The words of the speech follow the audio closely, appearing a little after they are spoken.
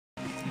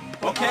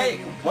Okay,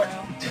 what?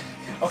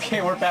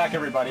 Okay, we're back,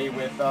 everybody,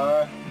 with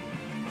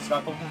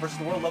Scott Pilgrim vs.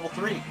 the World Level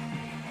 3.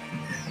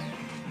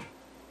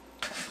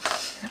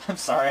 I'm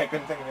sorry, I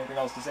couldn't think of anything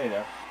else to say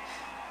there.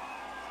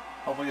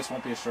 Hopefully this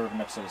won't be as short of an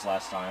episode as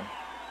last time.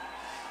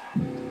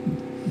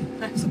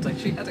 It looks like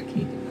she has a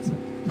key in this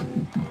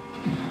one.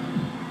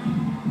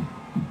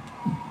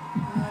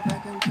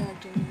 Background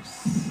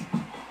characters.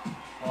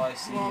 Oh, I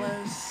see.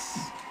 Wallace.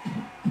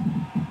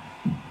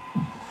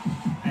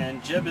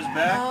 And Jib is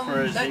back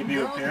for his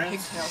debut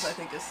appearance. Pigtails, I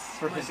think, is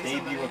for his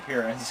debut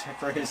appearance,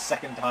 for his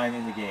second time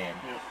in the game.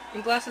 Yep.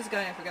 The glasses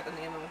guy, I forgot the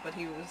name of it, but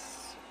he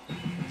was... Oh,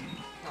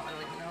 I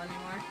don't even know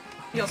anymore.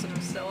 He also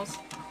knows stills.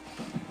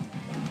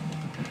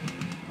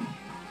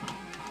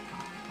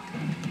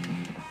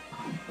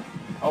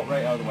 Oh,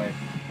 right out of the way.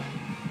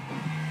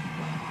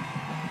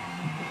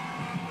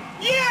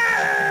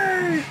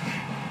 Yay!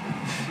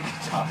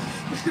 Oh.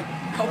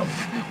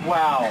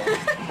 Wow.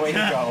 Way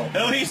to go.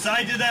 At least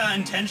I did that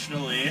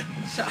intentionally.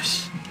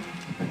 Shush.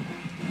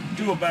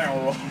 Do a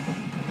barrel roll.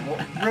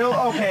 Real?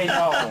 Okay,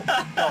 no.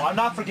 No, I'm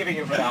not forgiving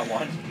you for that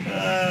one.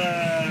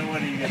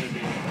 What are you gonna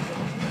do?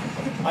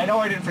 I know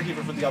I didn't forgive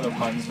you for the other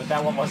puns, but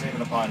that one wasn't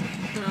even a pun.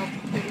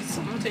 No, it was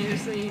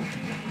simultaneously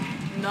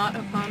not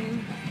a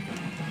pun.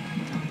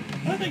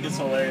 I think it's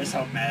hilarious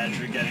how mad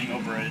you're getting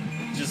over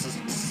just a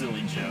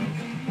silly joke.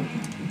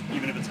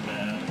 Even if it's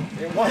bad.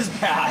 It was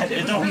bad.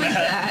 It don't really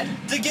matter.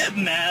 bad. To get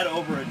mad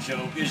over a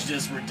joke is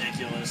just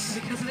ridiculous.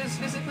 Because it is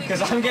physically...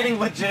 Because I'm getting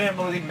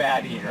legitimately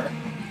mad here.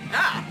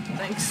 Ah!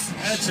 Thanks.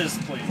 That's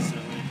just plain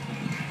silly.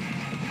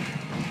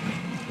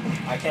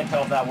 I can't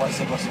tell if that was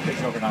supposed to be a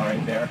joke or not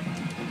right there.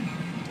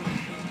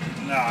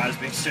 No, I was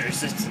being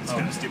serious. It's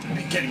kind of stupid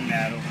me getting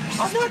mad over it.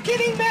 I'm not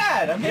getting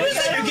mad! I'm getting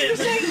mad! You're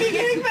saying me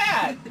getting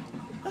mad!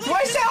 Do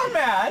I sound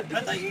mad?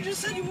 I thought you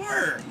just said you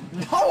were.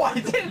 No, I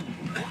didn't!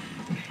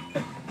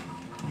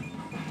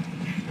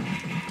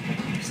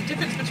 There's a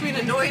difference between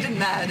annoyed and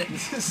mad.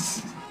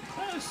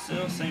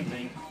 Still, same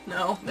thing.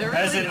 No, they're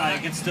As really in, not.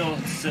 like, it's still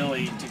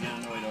silly to get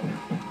annoyed over.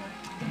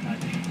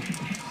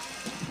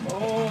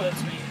 Oh,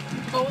 that's me.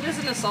 Oh, it is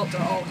an assault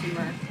to all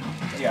humor.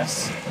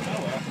 Yes.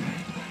 Oh well.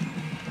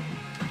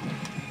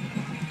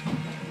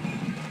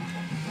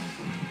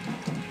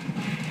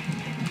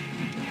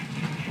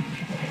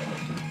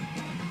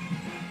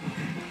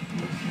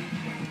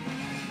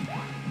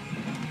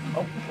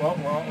 Oh,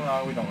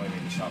 well, we don't really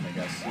need to shop, I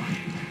guess.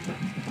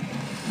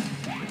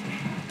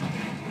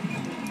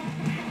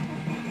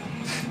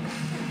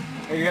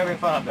 Are you having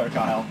fun up there,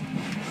 Kyle?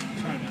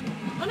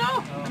 Oh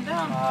no! I'm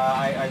down.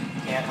 I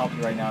can't help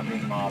you right now, I'm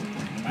being mobbed.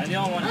 I'm the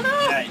only one Oh,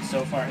 no. that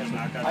so far has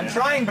not got I'm down.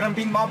 trying, but I'm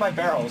being mobbed by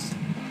barrels.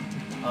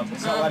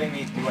 It's not letting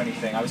me do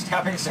anything. I was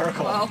tapping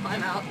circle. Well,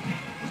 I'm out.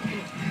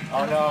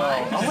 Oh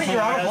no. Oh wait,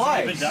 you're out of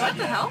lives. What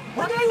the hell?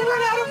 When did you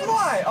run out of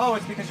lives? Oh,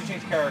 it's because you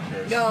changed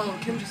characters. Yo,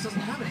 Kim just doesn't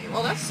have any.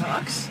 Well, that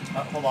sucks.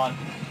 Hold on.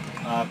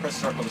 Press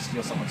circle to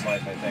steal someone's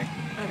life, I think.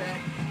 Okay.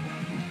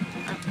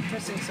 I'm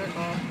pressing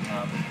circle.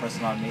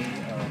 Pressing on me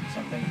or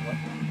something. What?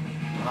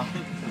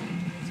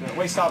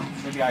 Wait, stop.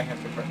 Maybe I have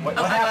to press. What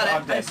happened?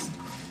 I'm dead.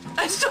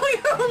 I stole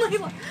your only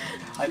life.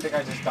 I think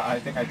I just died. I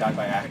think I died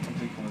by a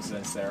complete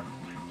coincidence there.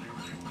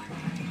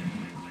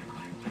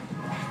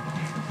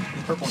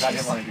 The purple guy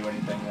didn't want to do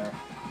anything there.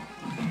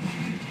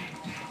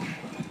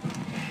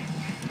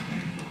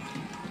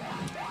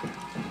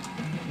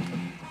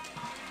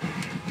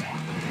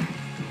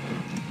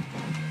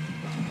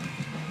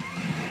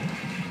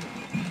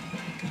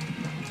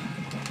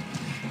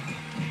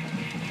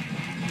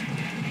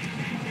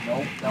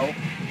 Nope, nope.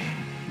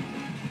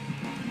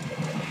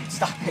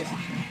 Stop it.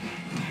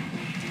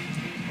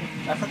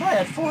 I forgot I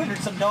had $400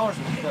 some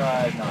with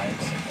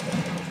knives.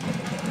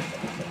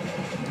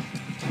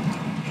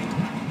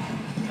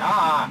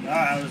 Ah! No,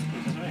 that was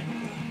because of me.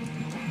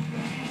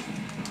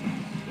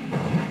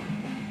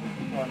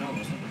 Oh, no, it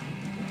wasn't.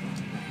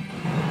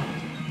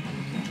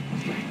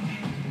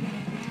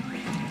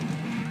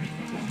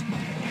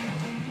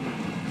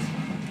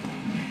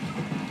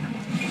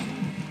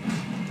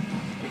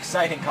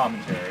 Exciting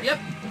commentary. Yep.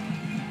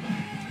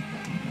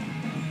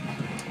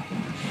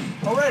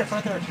 Oh right, I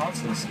forgot there are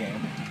taunts in this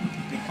game.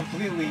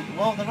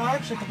 Well, they're not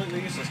actually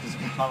completely useless because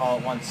if you taunt all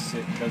at once,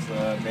 it does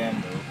the band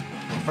move.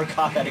 I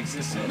forgot that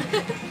existed.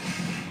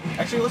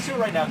 Actually, let's do it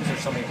right now because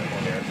there's so many people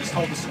here. Just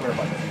hold the square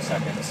button for a few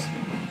seconds.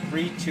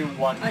 3, 2,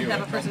 1, do I it.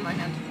 have a person in my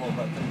hand. Well,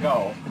 then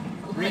go.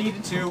 3,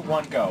 2,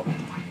 1, go.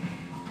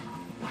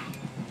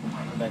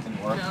 That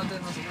didn't work. No,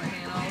 that wasn't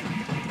working at all.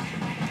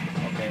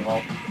 Okay,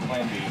 well,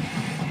 plan B.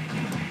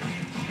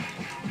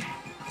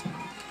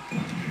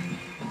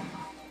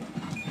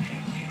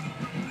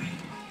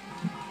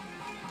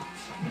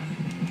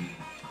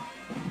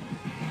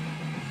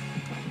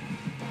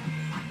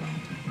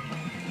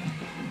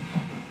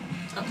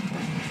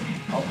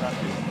 Oh, not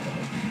you.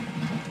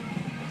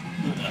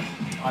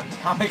 On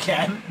top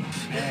again.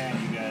 Man,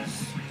 you guys.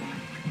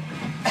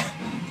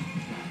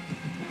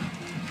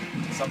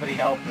 Somebody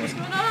help me. What's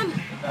going on?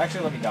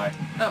 Actually, let me die.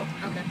 Oh,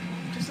 okay.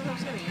 Just as I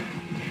was hitting you.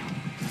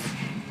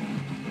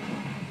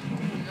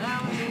 Now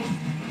I'm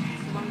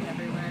flung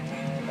everywhere.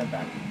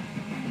 back.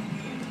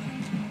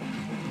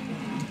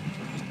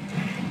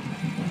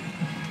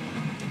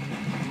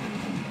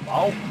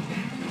 Oh!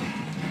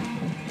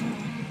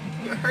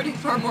 You're hurting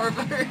far more of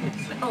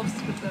ourselves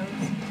with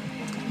those.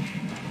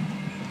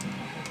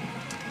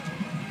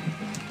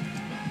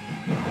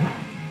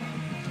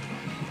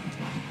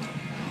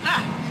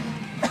 Ah!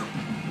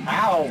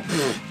 Ow!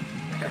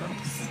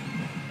 Arrows.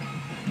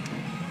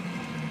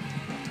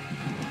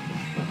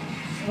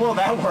 Well,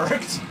 that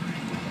worked.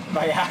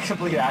 By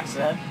complete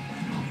accident.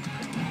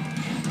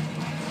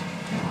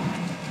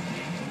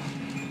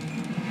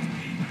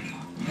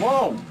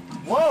 Whoa!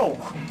 Whoa!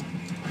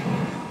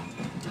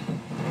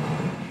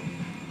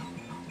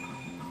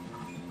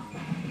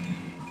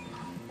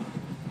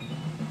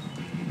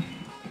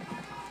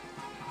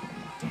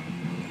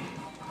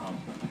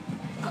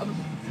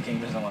 The king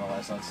doesn't want to let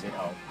us unsee.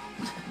 Oh.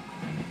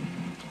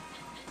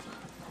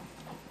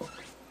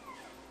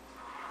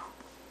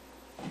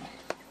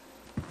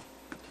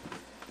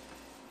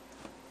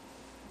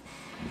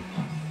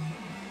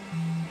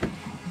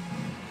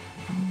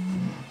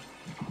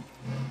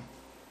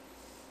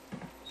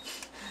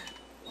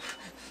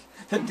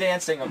 The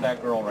dancing of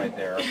that girl right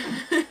there.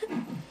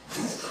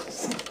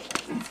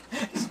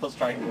 Still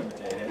trying to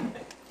imitate it.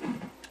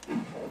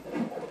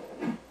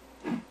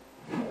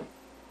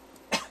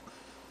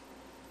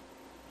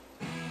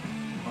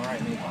 Alright,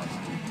 meatballs.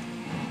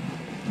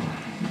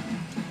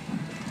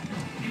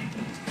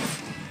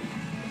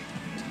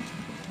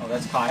 Oh,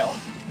 that's Kyle.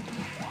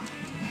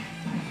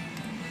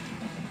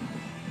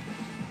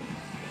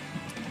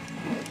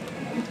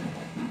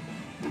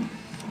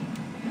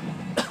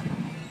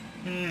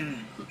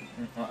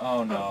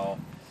 Oh no.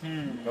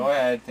 Go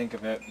ahead, think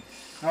of it.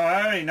 Oh,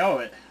 I already know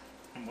it.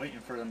 I'm waiting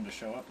for them to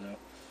show up, though.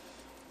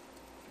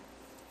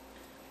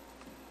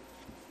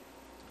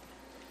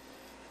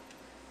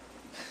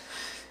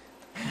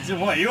 So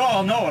what? You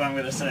all know what I'm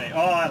gonna say. Oh,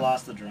 I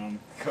lost the drum.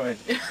 Good.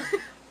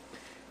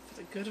 For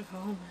the good of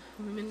all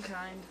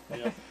womankind.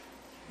 Yep.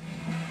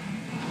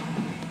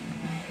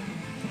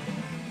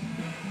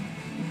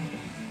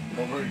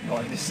 What were you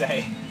going to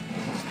say?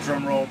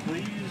 Drum roll,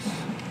 please.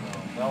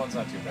 Oh, that one's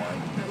not too bad.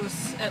 It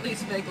was at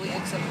least vaguely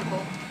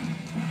acceptable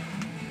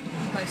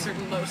by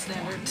certain low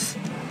standards.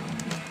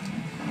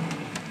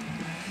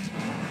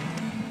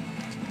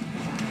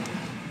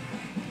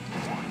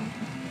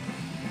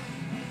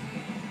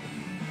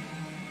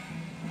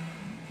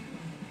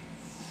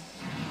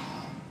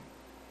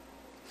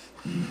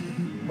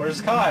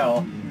 Where's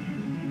Kyle?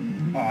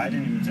 Oh, I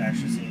didn't even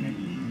actually see me.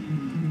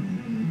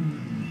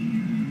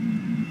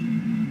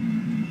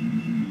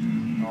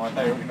 Oh, I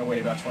thought you were going to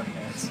wait about 20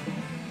 minutes.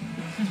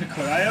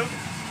 Could I have?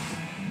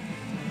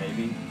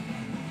 Maybe.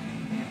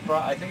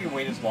 I think you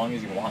wait as long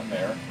as you want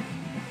there.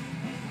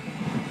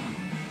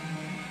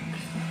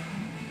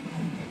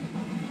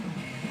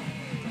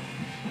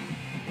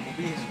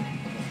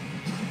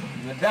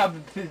 That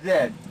is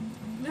dead.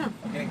 Yeah.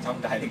 I'm getting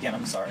tongue-tied again,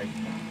 I'm sorry.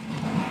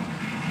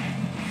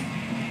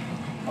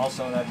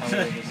 Also, that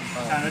time we just...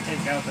 Time to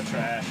take out the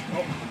trash.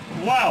 Oh,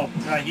 wow!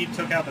 He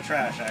took out the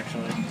trash,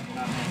 actually.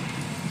 Not me.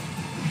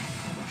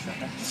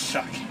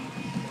 Shocking.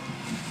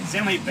 See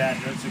how many bad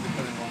jokes we could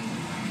put in one.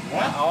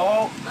 What?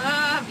 Oh!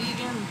 Ah,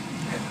 vegan.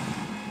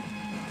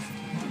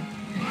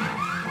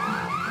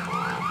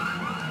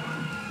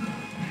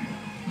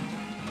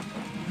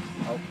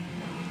 Oh.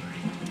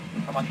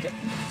 Come on, get...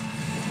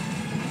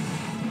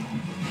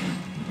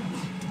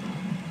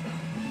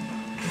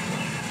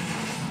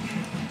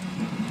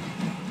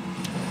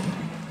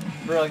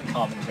 Brilliant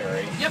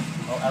commentary. Yep.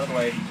 Oh, out of the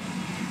way.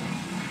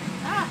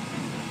 Ah.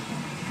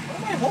 What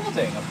am I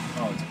holding?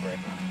 Oh, it's a brick.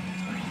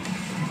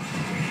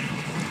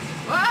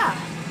 Ah.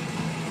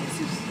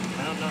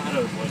 I don't know how to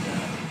avoid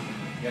that.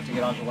 You have to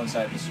get onto one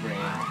side of the screen.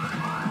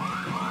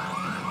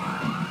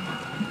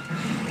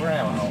 Where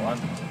am I? Oh, I'm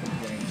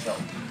getting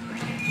choked.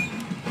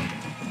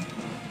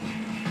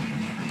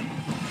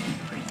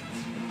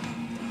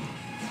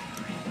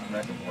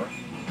 That didn't work.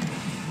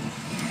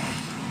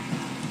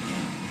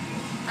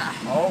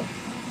 Oh!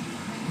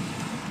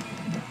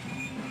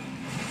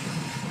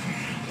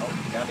 Oh,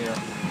 down here.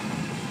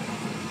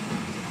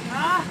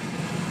 Ah.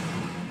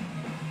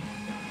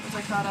 Was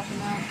I caught up in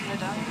that? Did I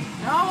die?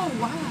 No!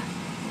 Why?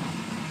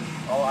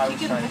 Oh, I You was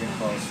get trying to ahead. get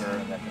closer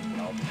and that didn't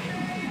help.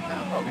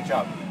 Oh, good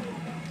job.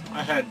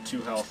 I had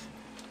 2 health.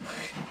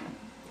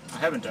 I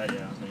haven't died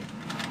yet, I think.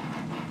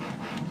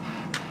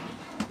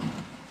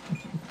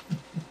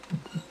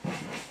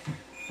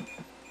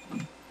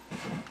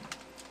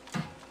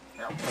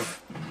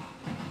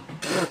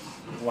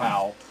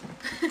 Wow.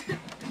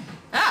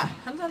 Ah!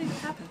 How did that even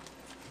happen?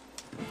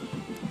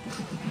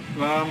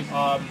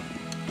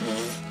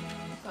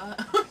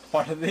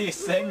 One of these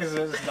things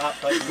is not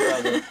like the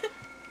other.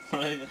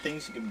 One of the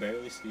things you can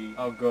barely see.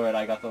 Oh, good.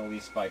 I got the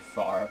least by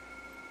far.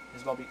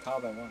 Isabel beat Kyle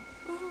by 1.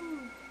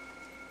 Ooh.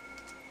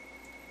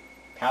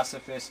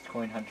 Pacifist,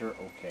 coin hunter,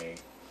 okay.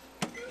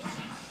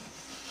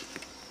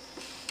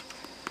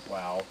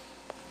 Wow.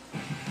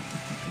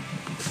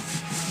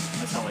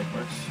 That's how life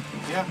works.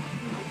 Yeah.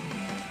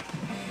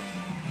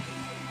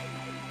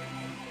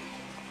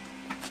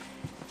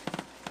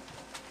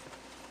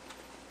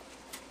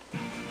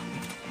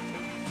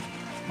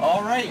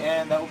 Alright,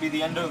 and that will be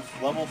the end of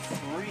level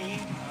 3.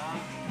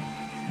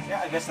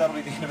 Yeah, I guess that'll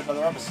be the end of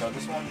another episode.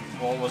 This one,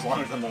 well, was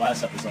longer than the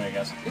last episode, I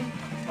guess.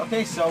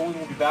 Okay, so we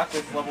will be back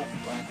with level...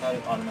 I thought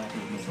it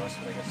automatically moved us,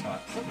 but I guess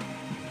not.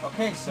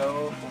 Okay,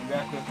 so we'll be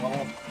back with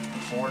level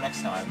 4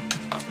 next time.